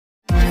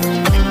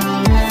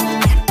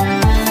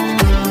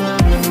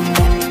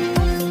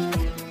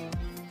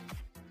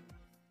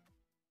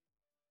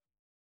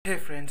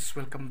friends,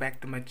 welcome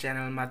back to my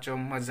channel Macho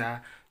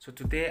Maza. So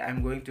today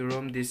I'm going to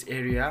roam this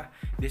area.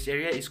 This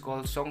area is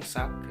called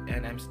Songsak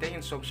and I'm staying in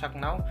Songsak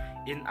now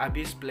in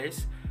Abby's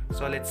place.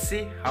 So let's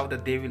see how the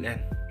day will end.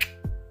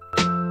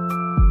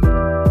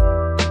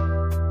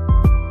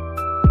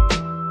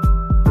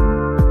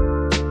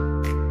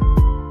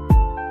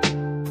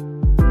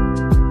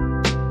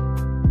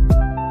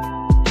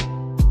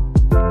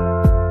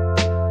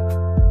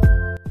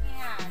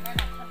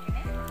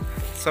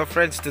 So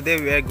friends,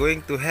 today we are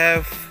going to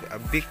have a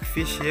big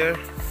fish here.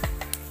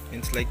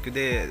 It's like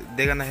today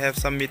they're gonna have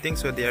some meeting,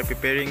 so they are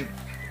preparing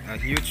a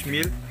huge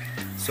meal.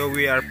 So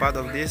we are part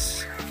of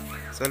this.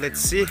 So let's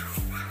see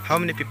how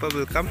many people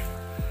will come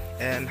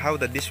and how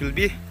the dish will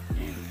be.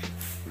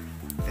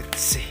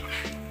 Let's see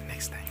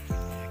next time.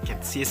 You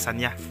can see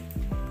Sanya.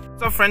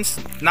 So friends,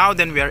 now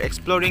then we are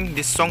exploring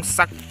this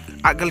Songsak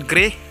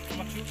Agalgre.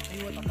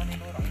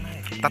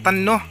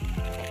 Tatanino.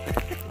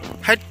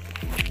 Height.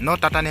 No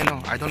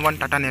tataneno, I don't want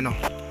tataneno.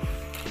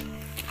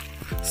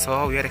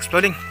 So we are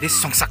exploring this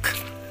Songsak.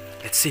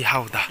 Let's see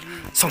how the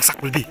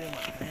Songsak will be.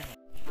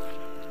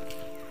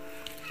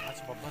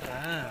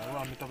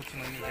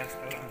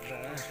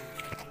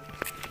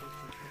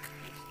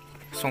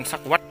 Songsak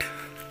what?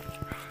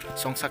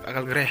 Songsak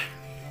Agalgre.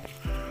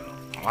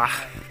 Wah.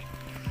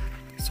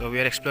 So we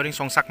are exploring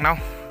Songsak now.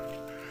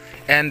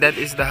 And that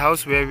is the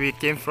house where we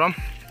came from.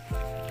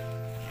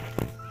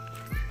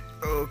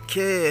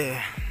 Okay.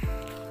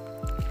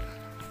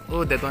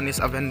 Oh, that one is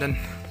abandoned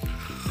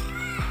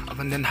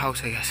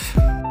house, I guess.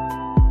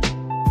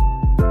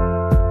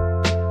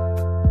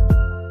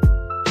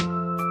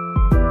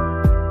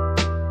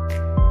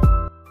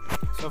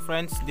 So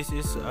friends, this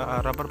is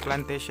a rubber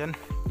plantation.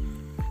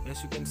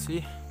 As you can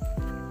see,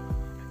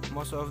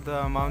 most of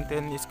the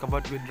mountain is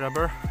covered with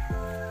rubber.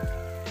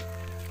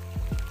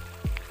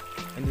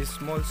 And this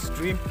small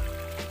stream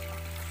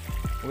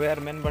where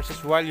man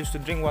versus wild used to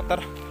drink water.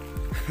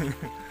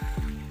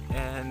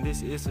 And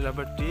this is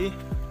rubber tree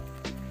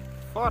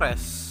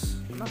forest,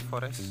 not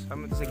forest, I'm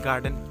going to say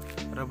garden,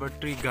 rubber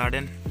tree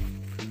garden.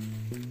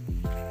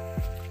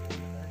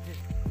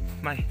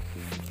 My,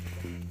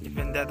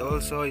 even that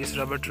also is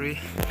rubber tree,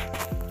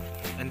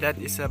 and that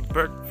is a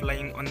bird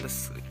flying on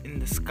in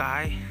the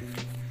sky.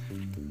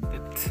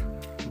 That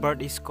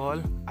bird is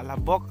called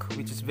alabok,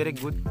 which is very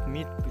good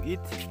meat to eat.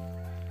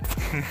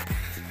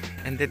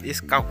 And that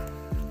is cow.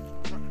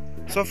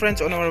 So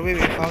friends, on our way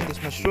we found this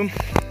mushroom.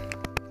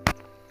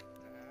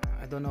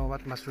 I don't know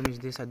what mushroom is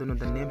this, I don't know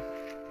the name.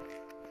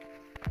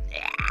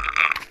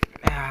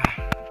 I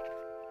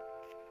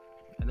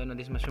don't know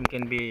this mushroom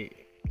can be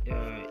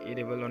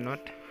edible or not,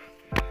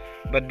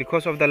 but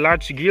because of the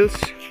large gills,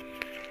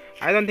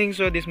 I don't think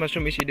so this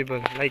mushroom is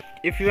edible. Like,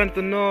 if you want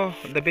to know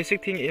the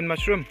basic thing in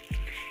mushroom,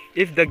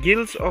 if the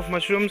gills of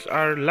mushrooms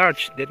are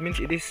large, that means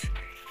it is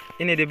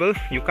inedible,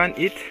 you can't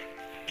eat.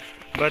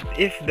 But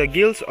if the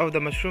gills of the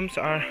mushrooms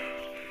are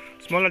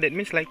smaller, that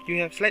means like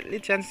you have slightly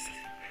chance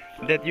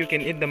that you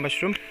can eat the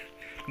mushroom.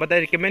 But I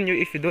recommend you,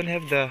 if you don't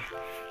have the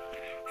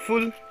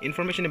full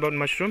information about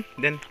mushroom,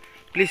 then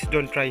please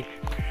don't try,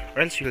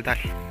 or else you'll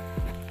die.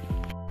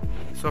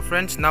 So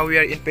friends, now we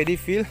are in paddy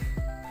field,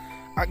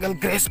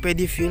 Agalgre's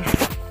paddy field.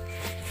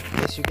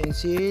 As you can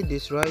see,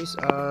 these rice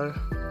are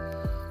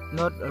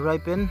not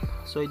ripened,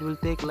 so it will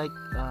take like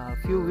a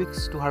few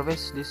weeks to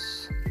harvest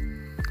this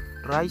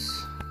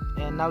rice.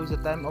 And now is the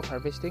time of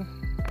harvesting.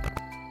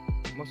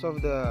 Most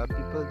of the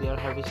people, they are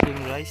harvesting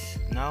rice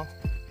now.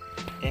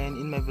 And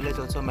in my village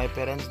also, my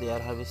parents, they are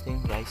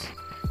harvesting rice,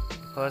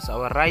 because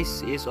our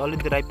rice is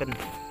already ripened.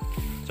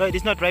 So it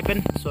is not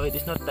ripened, so it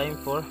is not time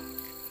for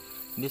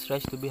this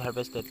rice to be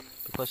harvested,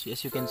 because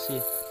as you can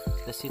see,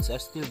 the seeds are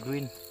still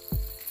green,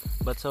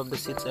 but some of the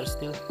seeds are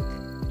still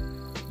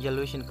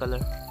yellowish in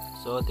color,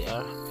 so they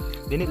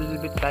need a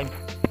little bit time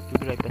to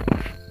be ripened.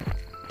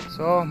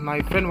 So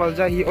my friend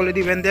Walja, he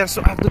already went there,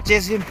 so I have to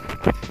chase him.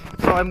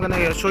 So I'm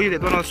gonna show you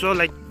that one also.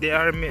 Like, they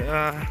are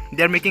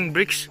making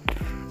bricks.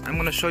 I'm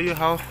gonna show you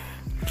how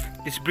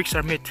these bricks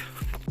are made.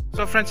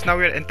 So friends, now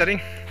we are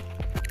entering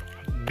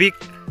big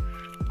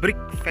brick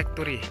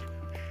factory.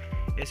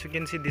 As you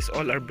can see, these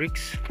all are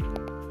bricks.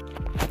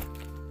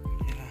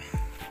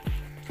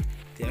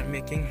 They are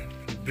making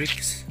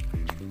bricks.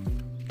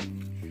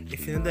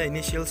 If you know the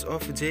initials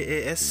of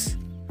JAS,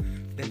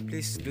 then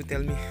please do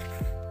tell me.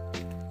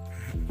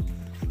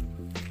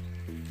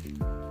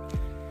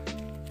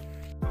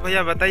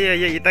 भैया बताइए,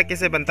 ये ईटा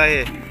कैसे बनता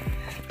है?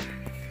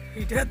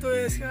 ईटा तो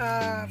इसका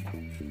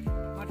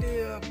मट्टी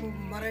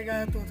मरेगा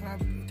तो थोड़ा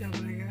ईटा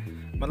बनेगा।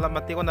 मतलब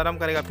मट्टी को नरम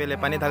करेगा पहले,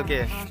 पानी डाल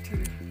के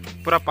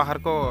पूरा पहाड़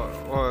को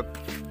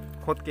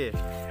खोद के,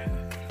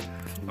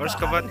 और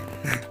उसके बाद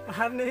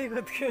पहाड़ नहीं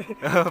खोद के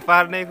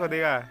पहाड़ नहीं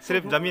खोदेगा,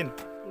 सिर्फ जमीन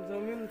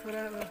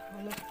थोड़ा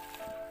मतलब।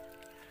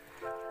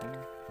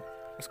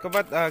 उसके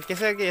बाद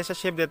कैसे ऐसा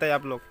शेप देता है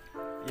आप लोग?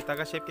 ईटा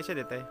का शेप कैसे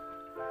देता है?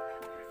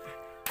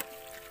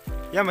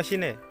 या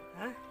मशीन है?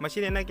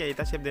 मशीन है ना क्या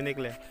ईटा शेप देने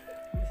के लिए?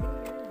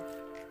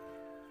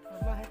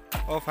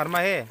 ओ फार्मा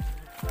है,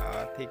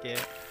 ठीक है।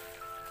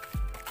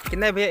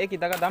 कितना है भैया एक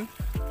ईटा का दाम?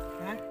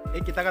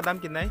 एक ईटा का दाम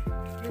कितना है?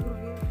 1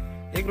 रुपया।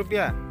 1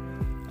 रुपया.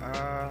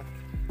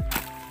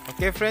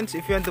 Okay friends,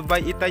 if you want to buy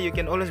ita, you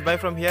can always buy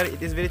from here.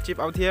 It is very cheap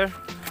out here.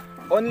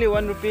 Only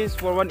 1 rupees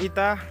for 1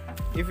 ita.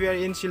 If you are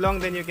in Shillong,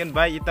 then you can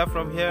buy ita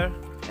from here.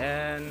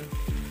 And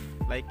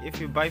like if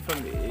you buy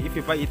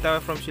ita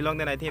from Shillong,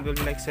 then I think it will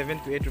be like 7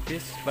 to 8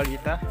 rupees per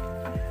ita.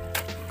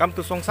 Come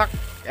to Songsak,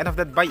 and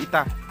after that buy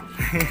ita.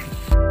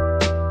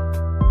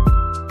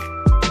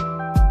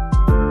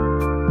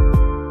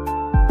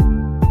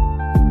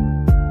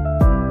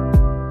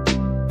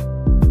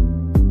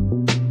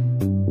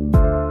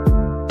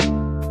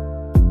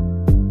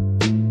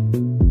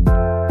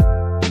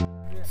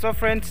 So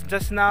friends,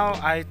 just now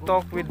I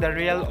talked with the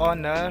real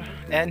owner,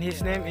 and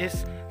his name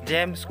is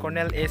James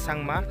Cornel A.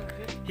 Sangma.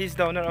 He's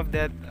the owner of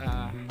that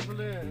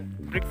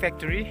brick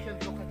factory,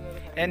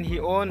 and he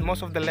owns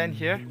most of the land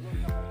here.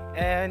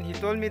 And he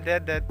told me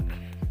that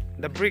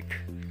the brick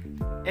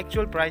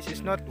actual price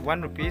is not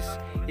 1 rupees,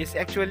 it's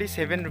actually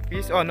 7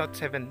 rupees. Oh, not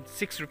 7,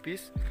 6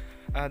 rupees.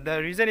 The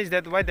reason is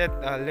that why that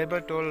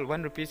labor told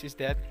 1 rupees is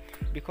that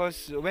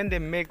because when they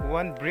make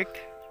one brick,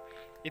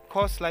 it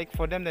costs like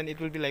for them, then it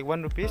will be like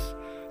 1 rupees.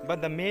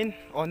 But the main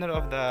owner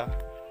of the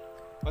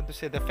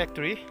the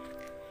factory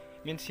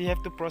means he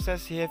have to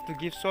process, he have to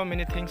give so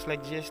many things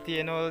like GST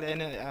and all,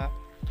 and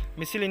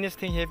miscellaneous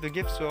thing he have to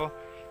give, so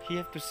he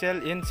have to sell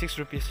in 6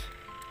 rupees.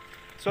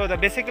 So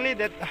basically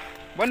that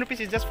 1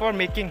 rupees is just for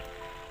making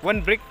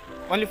one brick,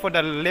 only for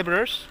the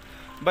laborers,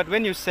 but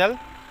when you sell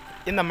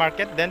in the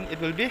market, then it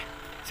will be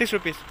 6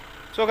 rupees.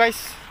 So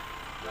guys,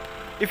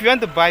 if you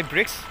want to buy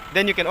bricks,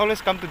 then you can always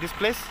come to this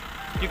place.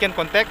 You can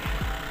contact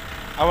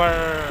our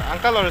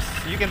uncle, or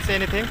you can say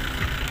anything,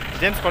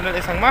 James Cornel A.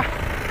 Sangma,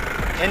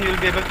 and you will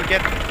be able to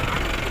get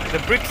the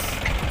bricks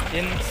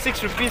in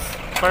 6 rupees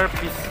per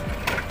piece.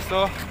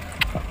 So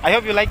I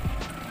hope you like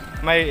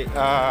my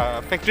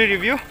factory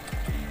review.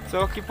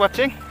 So keep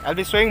watching, I'll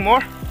be showing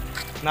more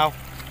now.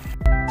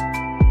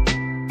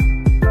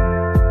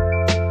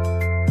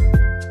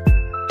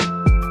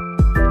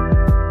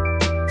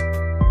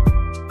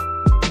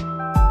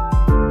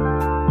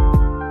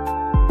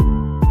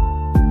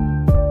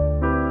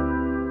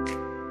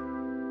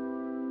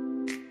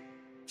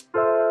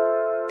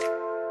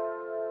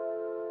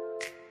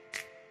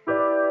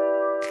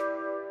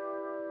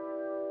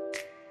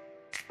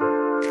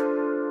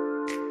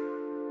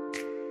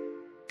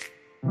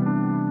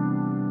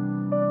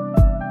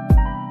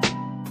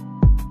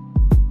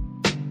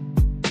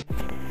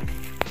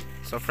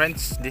 So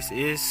friends, this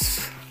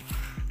is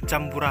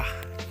jambura.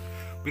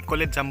 We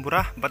call it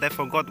jambura, but I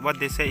forgot what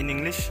they say in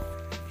English.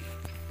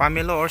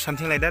 Pamelo or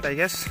something like that, I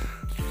guess.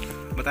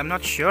 But I'm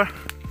not sure.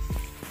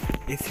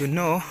 If you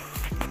know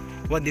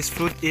what this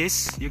fruit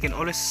is, you can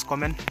always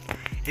comment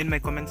in my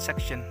comment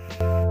section.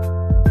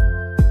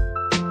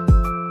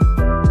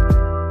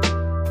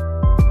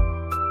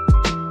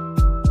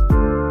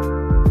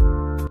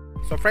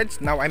 So friends,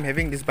 now I'm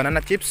having this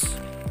banana chips,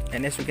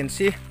 and as you can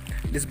see,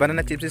 this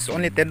banana chips is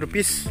only 10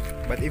 rupees,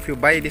 but if you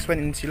buy this one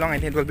in Shillong, I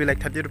think it will be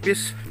like 30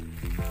 rupees,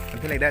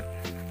 something like that.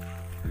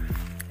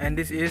 And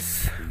this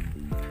is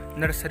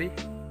nursery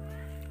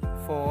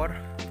for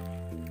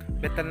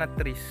betel nut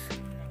trees.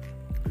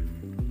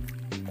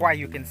 Kwai,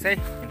 you can say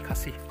in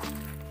Khasi.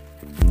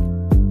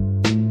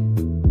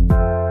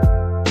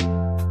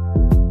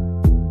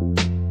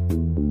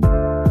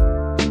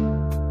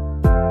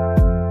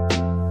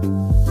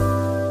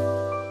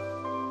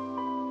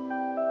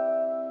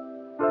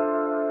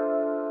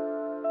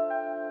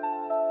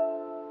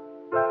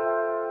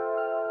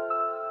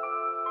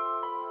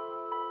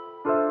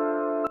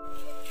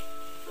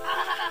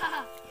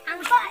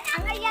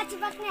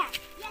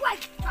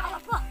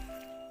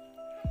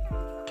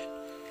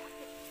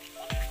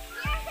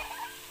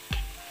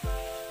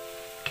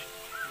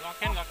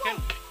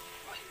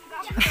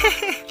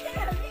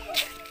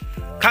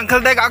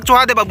 Kangkal dek ak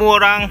chua de babu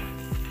orang.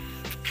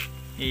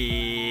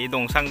 I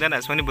dong sang dan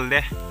asoni bul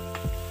de.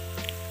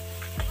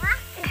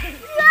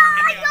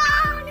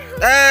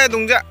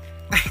 Dong ja.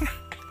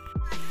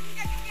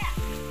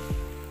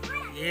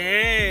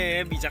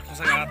 Ye, bijak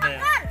kosa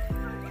gate.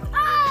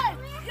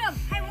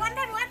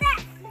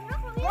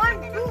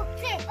 1, 2,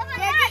 3.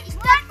 Ready,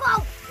 start,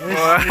 go.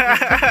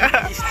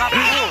 Start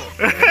go.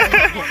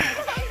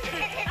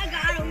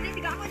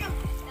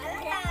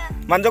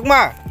 만족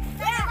마.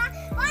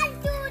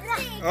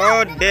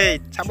 네,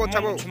 잡어.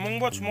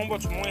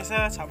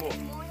 주몽에서 잡어.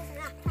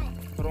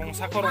 그롱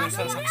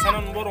사코롱사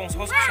saksanon borong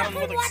saksanon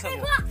bodo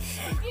kisabo.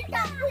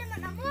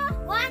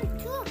 1,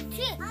 2,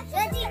 3.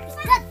 Ready,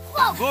 start,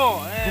 go.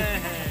 Go.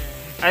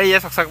 Ay, ya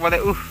saksak pa de.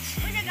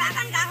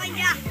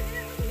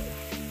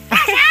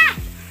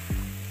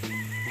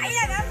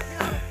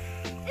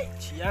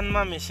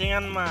 Cianma,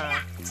 misinganma.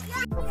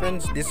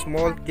 Friends, these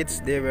small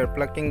kids, they were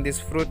plucking this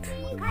fruit.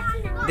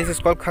 This is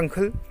called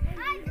kankal.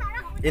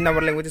 In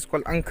our language, it's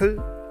called uncle.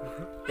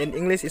 In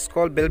English, it's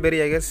called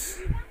bellberry, I guess.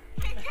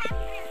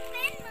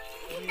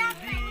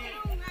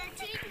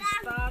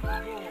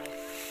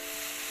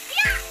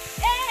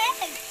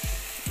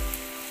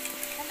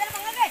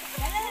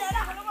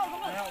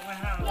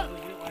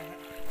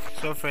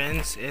 So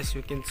friends, as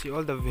you can see,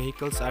 all the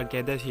vehicles are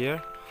gathered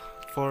here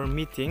for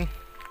meeting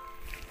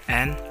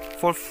and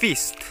for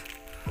feast.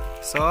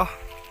 So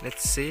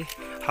let's see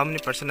how many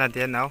person are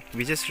there now.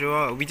 We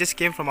just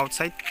came from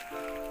outside,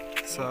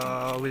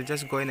 so we'll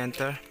just go and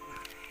enter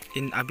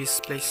in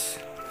Abhi's place.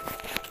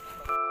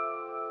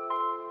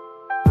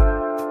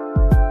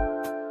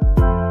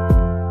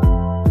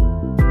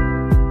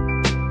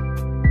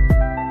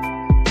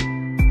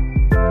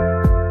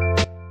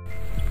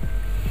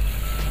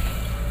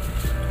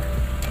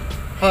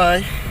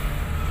 Hi.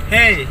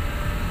 Hey.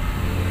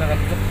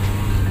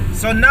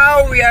 So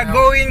now we are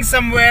going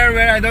somewhere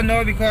where I don't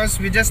know, because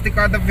we just took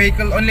out the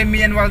vehicle. Only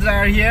me and Walza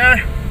are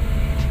here.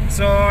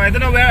 So I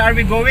don't know where are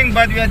we going,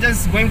 but we are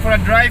just going for a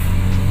drive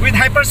with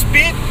hyper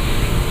speed.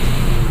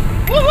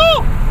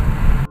 Woohoo!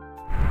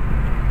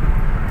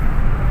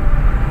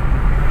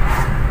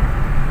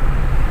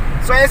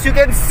 So as you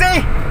can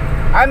see,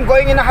 I'm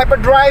going in a hyper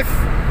drive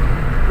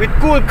with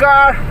cool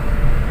car,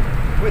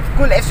 with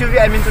cool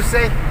SUV, I mean to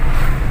say.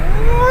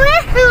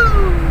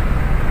 Woohoo!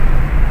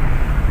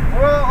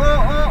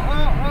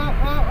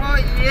 Oh,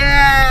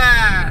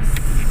 yes!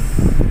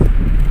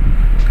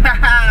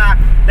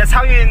 That's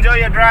how you enjoy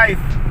your drive.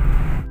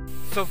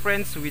 So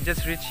friends, we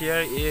just reached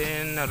here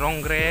in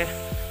Rongre,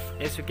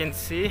 as you can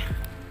see.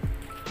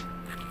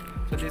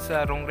 So this is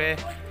Rongre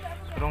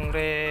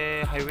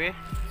highway.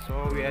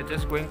 So we are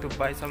just going to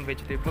buy some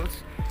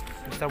vegetables.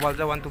 Mr.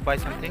 Walza want to buy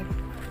something,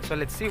 so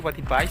let's see what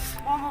he buys.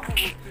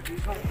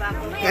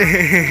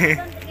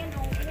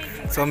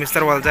 So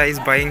Mr. Walza is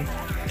buying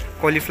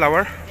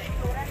cauliflower,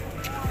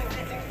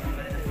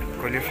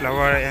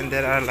 and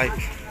there are like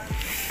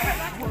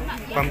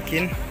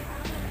pumpkin.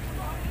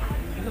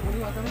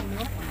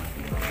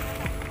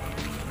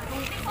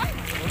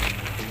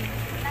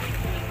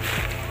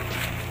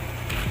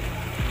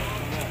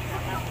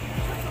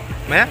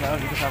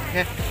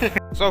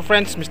 So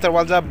friends, Mr.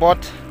 Walza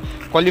bought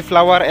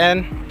cauliflower,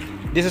 and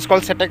this is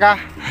called seteka,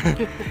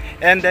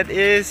 and that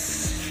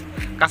is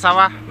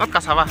cassava, not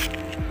cassava.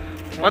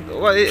 What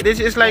this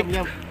is like?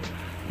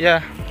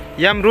 Yeah,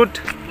 yam root,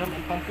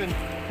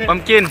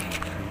 pumpkin.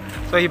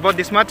 So he bought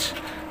this much.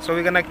 So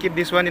we're gonna keep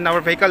this one in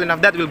our vehicle, and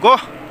after that we'll go.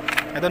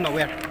 I don't know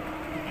where.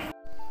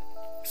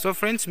 So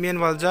friends, me and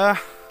Walza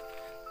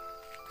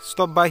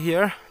stopped by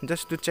here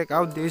just to check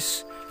out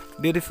this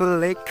beautiful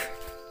lake.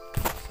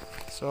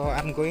 So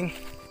I'm going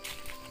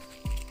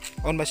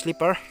on my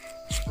sleeper.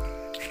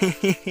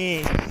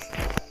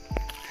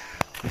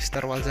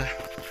 Mr. Walza.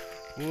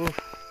 Ooh.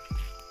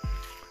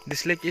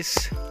 This lake is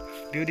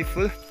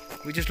beautiful,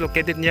 which is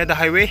located near the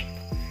highway.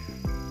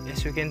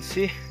 As you can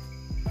see,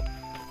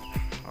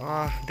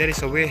 there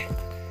is a way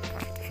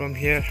from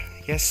here.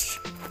 Yes,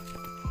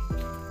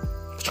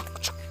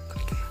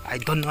 I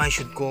don't know I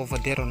should go over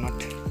there or not.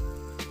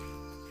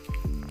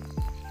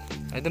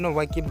 I don't know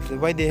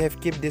why they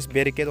have kept this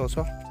barricade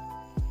also.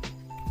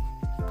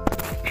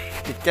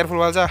 Be careful,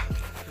 Walza.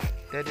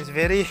 That is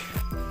very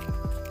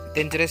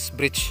dangerous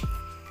bridge.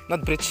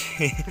 Not bridge.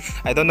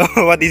 I don't know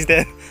what is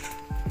that.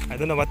 I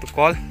don't know what to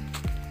call.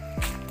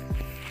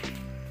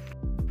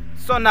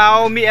 So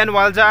now me and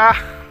Walza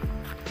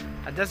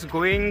are just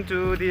going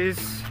to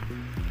this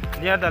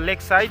near the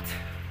lakeside.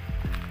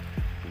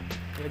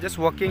 We're just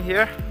walking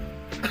here.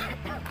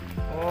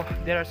 Oh,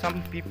 there are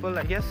some people,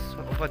 I guess,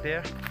 over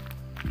there.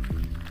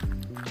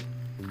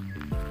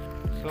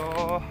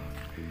 So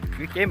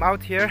we came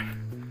out here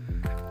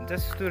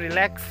just to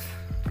relax.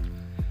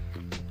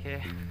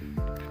 Okay.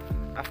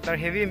 After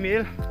heavy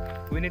meal,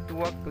 we need to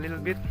walk a little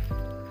bit.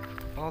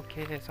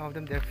 Okay, some of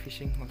them they're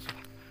fishing also.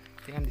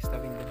 I think I'm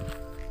disturbing them.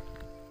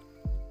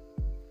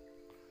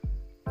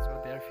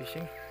 So they're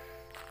fishing.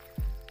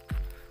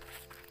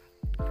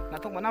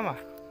 Natok mana ma?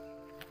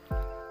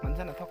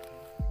 Mansa natok.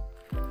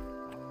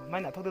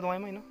 Mai natok tu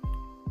dong mai no?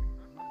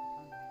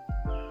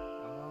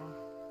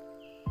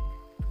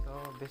 So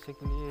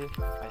basically,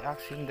 I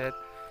asked him that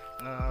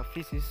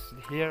fish is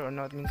here or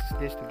not, means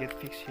there's to get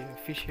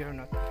fish here or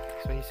not.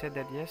 So he said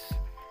that yes,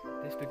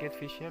 there's to get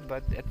fish here,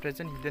 but at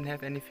present he didn't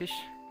have any fish.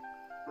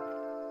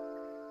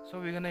 So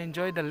we're gonna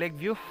enjoy the lake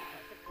view.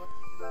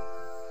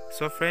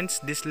 So friends,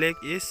 this lake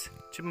is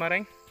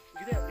Chimarang.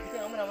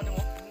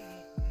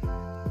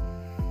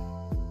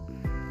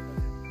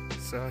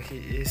 So he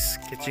is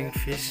catching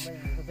fish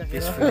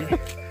peacefully.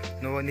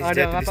 No one is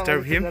there to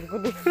disturb him.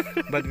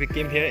 But we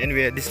came here and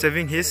we are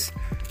disturbing his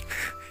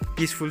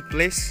peaceful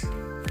place.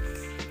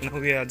 Now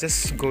we are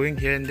just going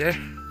here and there.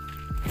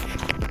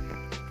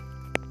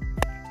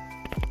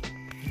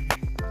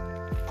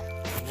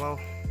 Wow,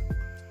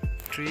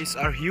 trees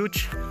are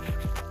huge.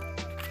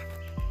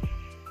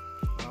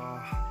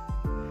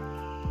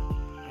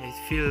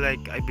 I feel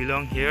like I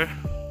belong here.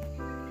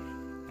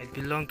 I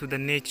belong to the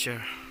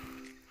nature.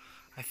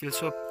 I feel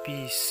so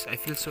peace. I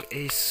feel so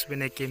ace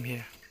when I came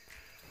here.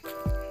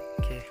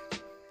 Okay,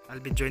 I'll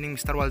be joining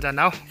Mr. Walza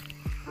now.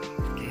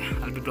 Okay,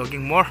 I'll be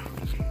vlogging more.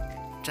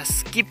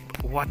 Just keep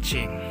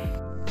watching.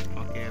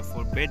 Okay,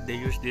 for bait they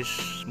use this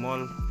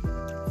small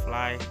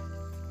fly.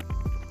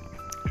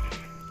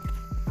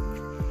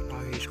 Now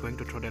he's going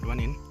to throw that one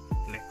in.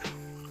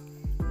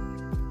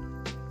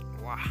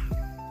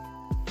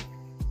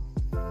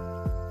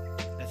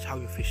 how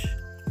you fish.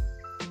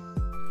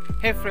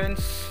 Hey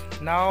friends,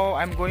 now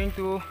I'm going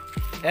to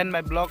end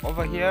my vlog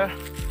over here,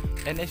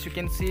 and as you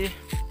can see,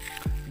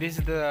 this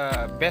is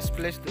the best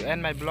place to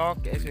end my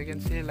vlog. As you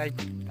can see, like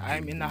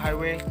I'm in the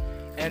highway,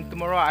 and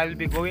tomorrow I will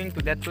be going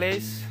to that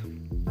place.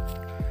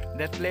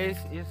 That place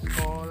is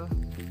called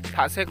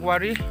Songsak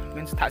Wari,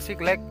 means Songsak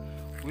Lake.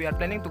 We are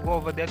planning to go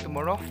over there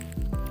tomorrow,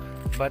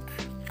 but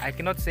I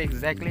cannot say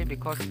exactly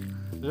because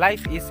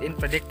life is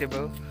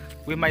unpredictable.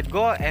 We might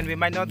go and we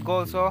might not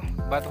go also,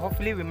 but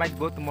hopefully we might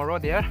go tomorrow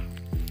there,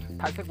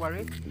 Songsak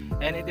Wari.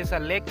 And it is a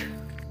lake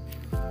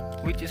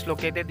which is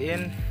located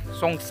in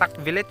Songsak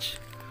village.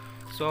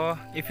 So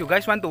if you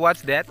guys want to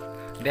watch that,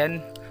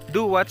 then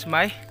do watch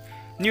my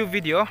new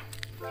video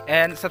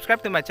and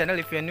subscribe to my channel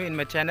if you're new in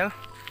my channel.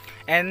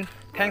 And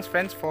thanks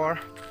friends for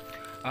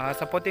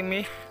supporting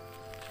me,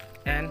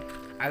 and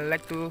I'd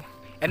like to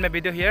end my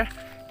video here.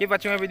 Keep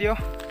watching my video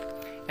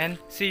and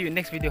see you in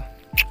next video.